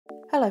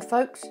Hello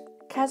folks,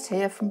 Kaz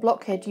here from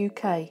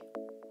blockheadUK.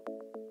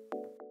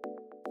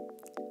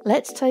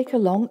 Let's take a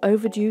long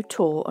overdue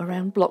tour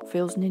around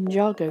Blockville's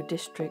Ninjago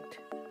district.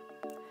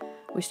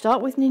 We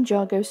start with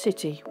Ninjago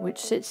City, which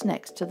sits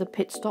next to the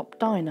Pit Stop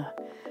Diner,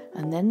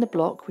 and then the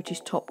block which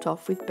is topped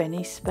off with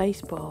Benny's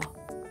Space Bar.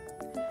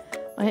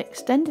 I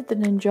extended the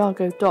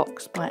Ninjago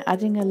docks by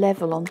adding a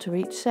level onto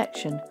each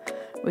section,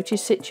 which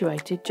is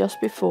situated just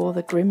before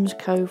the Grimm's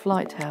Cove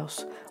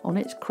Lighthouse on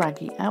its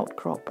craggy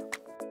outcrop.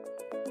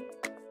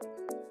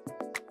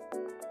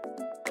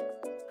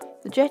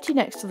 The jetty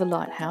next to the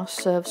lighthouse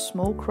serves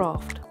small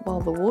craft, while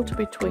the water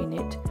between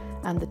it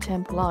and the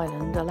Temple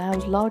Island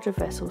allows larger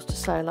vessels to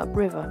sail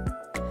upriver.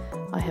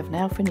 I have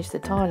now finished the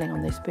tiling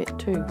on this bit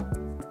too.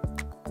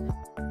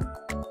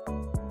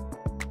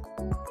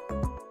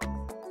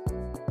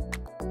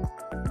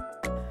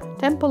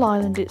 Temple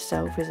Island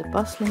itself is a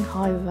bustling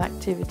hive of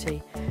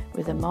activity,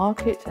 with a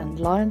market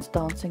and lions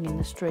dancing in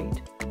the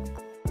street.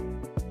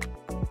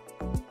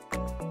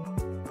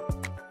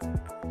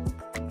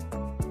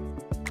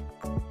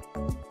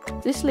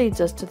 This leads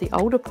us to the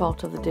older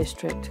part of the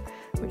district,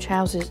 which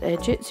houses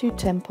Ejitsu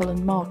Temple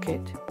and Market.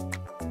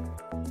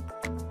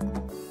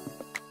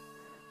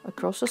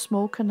 Across a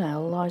small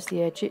canal lies the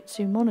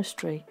Ejitsu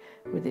Monastery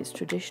with its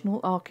traditional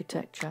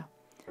architecture,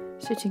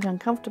 sitting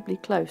uncomfortably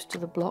close to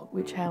the block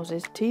which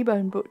houses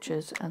T-Bone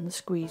Butchers and the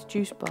Squeeze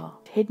Juice Bar.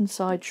 Hidden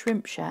side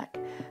Shrimp Shack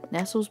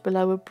nestles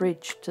below a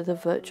bridge to the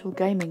virtual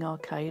gaming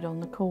arcade on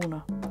the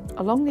corner.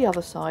 Along the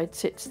other side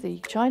sits the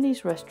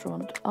Chinese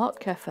restaurant, art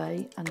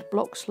cafe and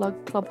Block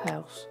Slug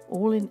Clubhouse,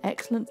 all in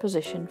excellent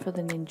position for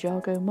the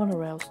Ninjago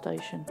monorail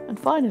station. And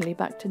finally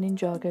back to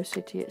Ninjago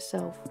City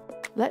itself.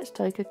 Let's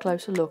take a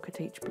closer look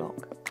at each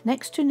block.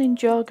 Next to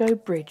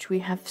Ninjago Bridge we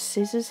have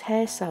Scissors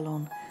Hair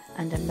Salon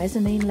and a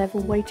mezzanine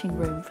level waiting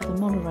room for the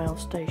monorail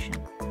station.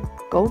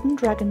 Golden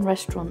Dragon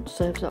Restaurant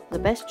serves up the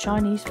best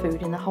Chinese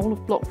food in the whole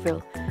of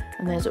Blockville,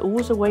 and there's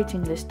always a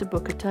waiting list to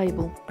book a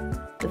table.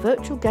 The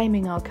virtual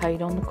gaming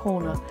arcade on the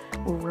corner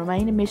will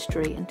remain a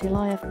mystery until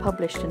I have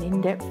published an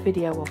in-depth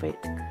video of it,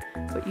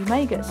 but you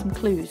may get some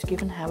clues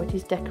given how it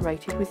is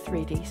decorated with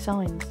 3D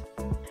signs.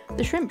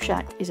 The Shrimp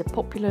Shack is a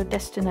popular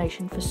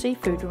destination for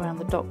seafood around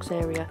the docks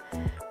area,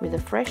 with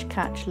a fresh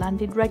catch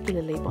landed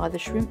regularly by the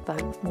shrimp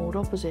boat moored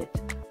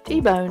opposite.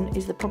 T-Bone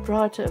is the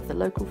proprietor of the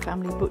local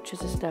family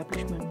butcher's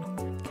establishment.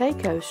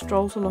 Keiko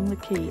strolls along the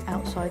quay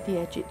outside the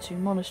Ejitsu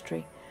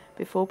Monastery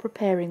before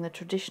preparing the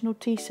traditional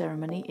tea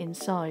ceremony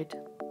inside.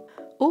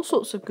 All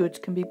sorts of goods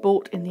can be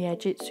bought in the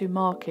Ejitsu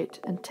Market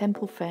and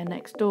Temple Fair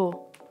next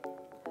door.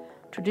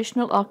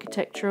 Traditional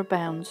architecture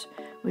abounds,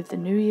 with the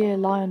New Year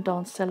Lion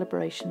Dance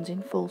celebrations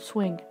in full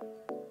swing.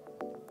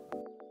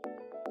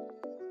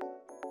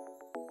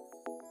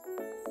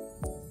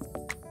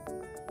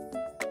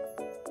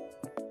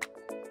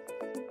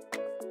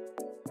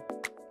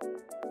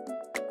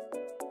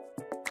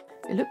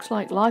 It looks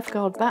like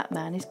lifeguard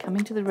Batman is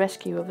coming to the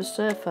rescue of a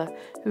surfer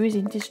who is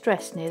in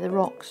distress near the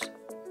rocks.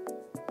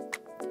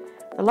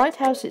 The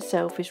lighthouse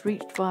itself is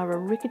reached via a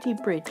rickety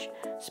bridge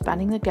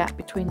spanning the gap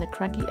between the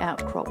craggy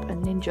outcrop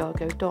and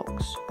Ninjago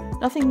docks.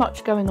 Nothing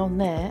much going on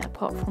there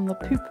apart from the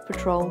poop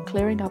patrol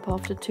clearing up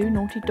after two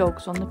naughty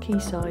dogs on the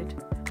quayside.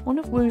 One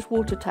of Woo's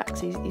water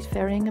taxis is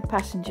ferrying a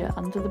passenger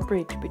under the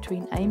bridge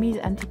between Amy's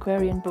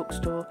antiquarian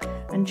bookstore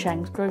and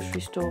Chang's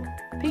grocery store.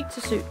 Pizza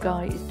Suit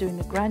Guy is doing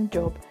a grand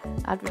job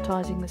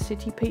advertising the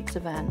city pizza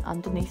van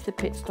underneath the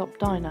Pit Stop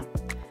Diner.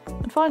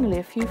 And finally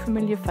a few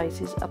familiar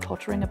faces are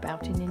pottering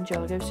about in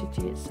Ninjago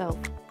City itself.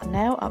 And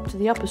now up to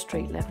the upper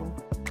street level.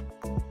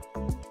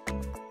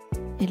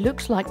 It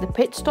looks like the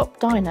Pit Stop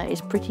Diner is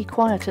pretty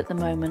quiet at the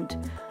moment.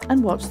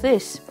 And what's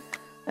this?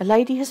 A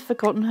lady has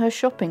forgotten her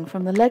shopping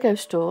from the Lego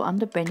store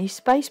under Benny's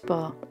Space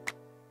Bar.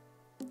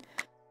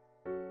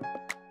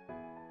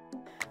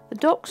 The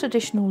dock's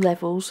additional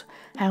levels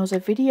house a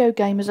video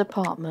gamer's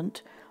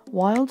apartment,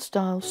 wild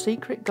style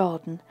secret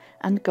garden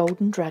and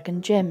Golden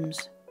Dragon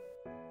gems.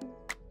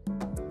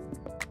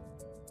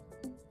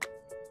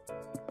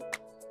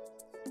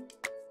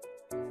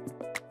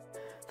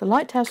 The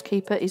lighthouse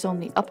keeper is on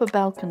the upper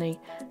balcony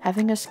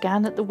having a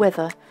scan at the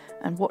weather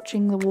and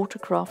watching the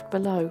watercraft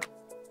below.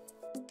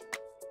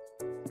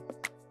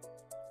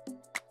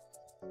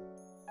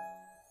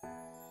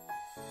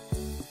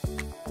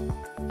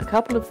 A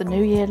couple of the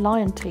New Year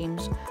Lion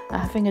teams are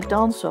having a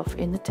dance-off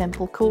in the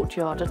temple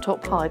courtyard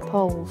atop high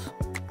poles.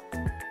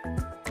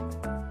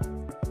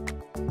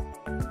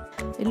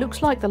 It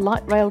looks like the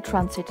light rail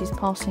transit is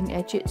passing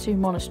Ejitsu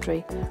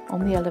Monastery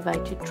on the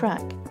elevated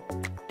track.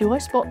 Do I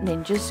spot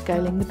ninjas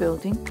scaling the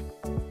building?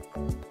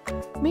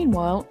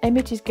 Meanwhile,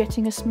 Emmett is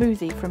getting a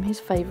smoothie from his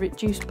favourite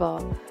juice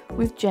bar,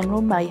 with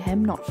General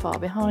Mayhem not far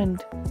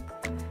behind.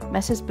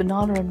 Messrs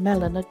Banana and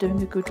Melon are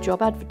doing a good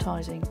job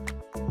advertising.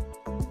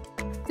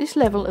 This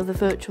level of the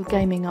virtual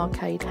gaming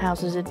arcade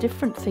houses a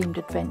different themed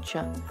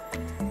adventure,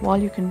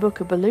 while you can book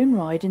a balloon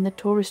ride in the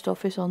tourist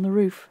office on the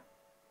roof.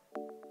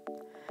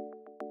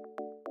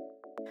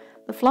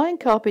 The Flying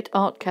Carpet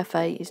Art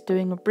Cafe is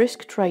doing a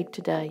brisk trade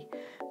today,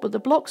 but the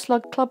Block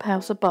Slug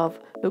Clubhouse above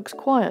looks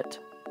quiet.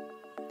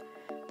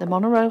 The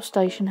monorail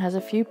station has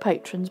a few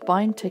patrons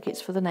buying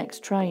tickets for the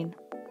next train.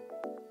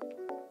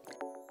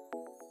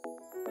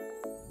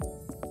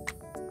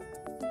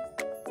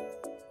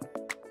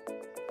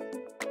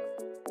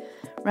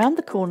 Round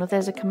the corner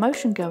there's a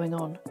commotion going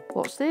on.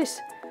 What's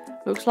this?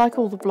 Looks like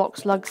all the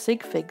Blockslug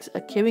sig figs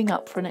are queuing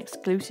up for an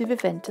exclusive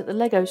event at the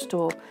Lego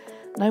store.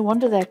 No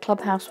wonder their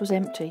clubhouse was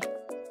empty.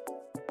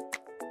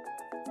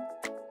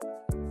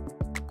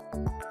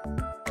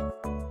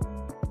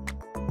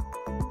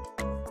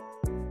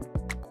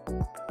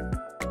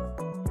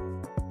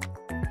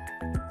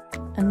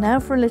 And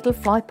now for a little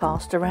fly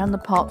past around the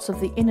parts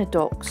of the inner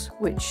docks,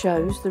 which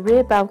shows the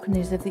rear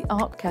balconies of the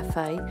art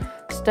cafe,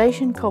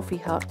 station coffee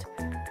hut,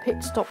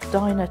 pit stop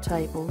diner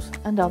tables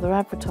and other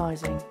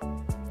advertising.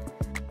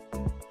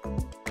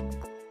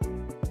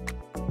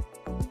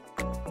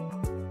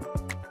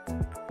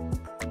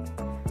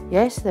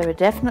 Yes, there are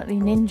definitely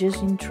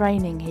ninjas in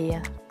training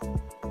here.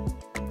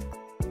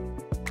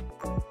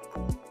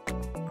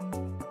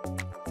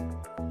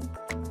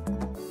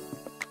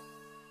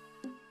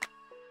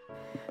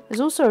 There's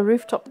also a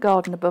rooftop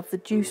garden above the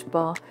juice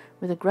bar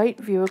with a great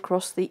view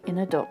across the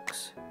inner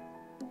docks.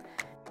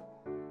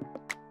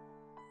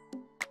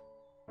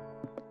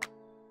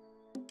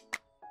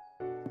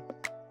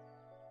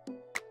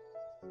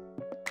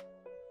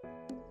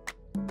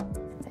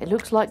 It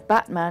looks like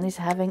Batman is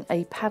having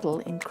a paddle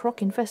in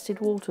croc-infested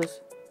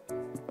waters.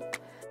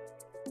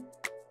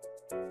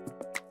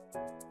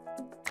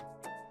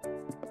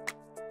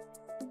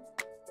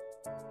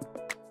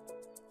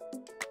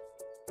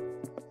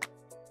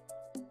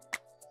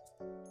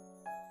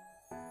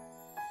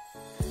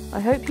 I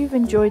hope you've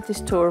enjoyed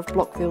this tour of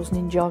Blockville's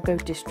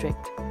Ninjago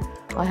district.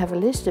 I have a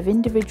list of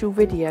individual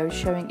videos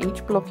showing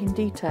each block in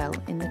detail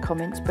in the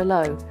comments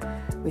below,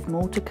 with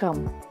more to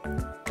come.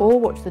 Or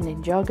watch the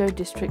Ninjago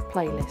district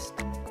playlist.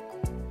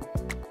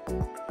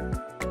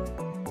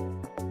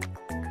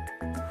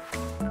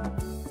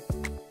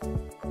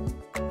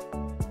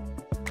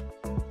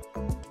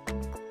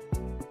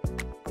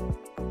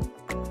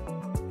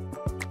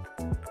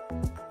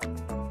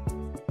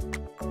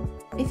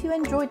 If you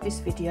enjoyed this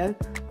video,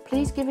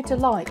 please give it a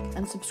like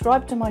and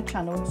subscribe to my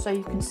channel so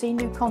you can see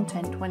new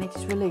content when it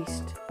is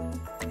released.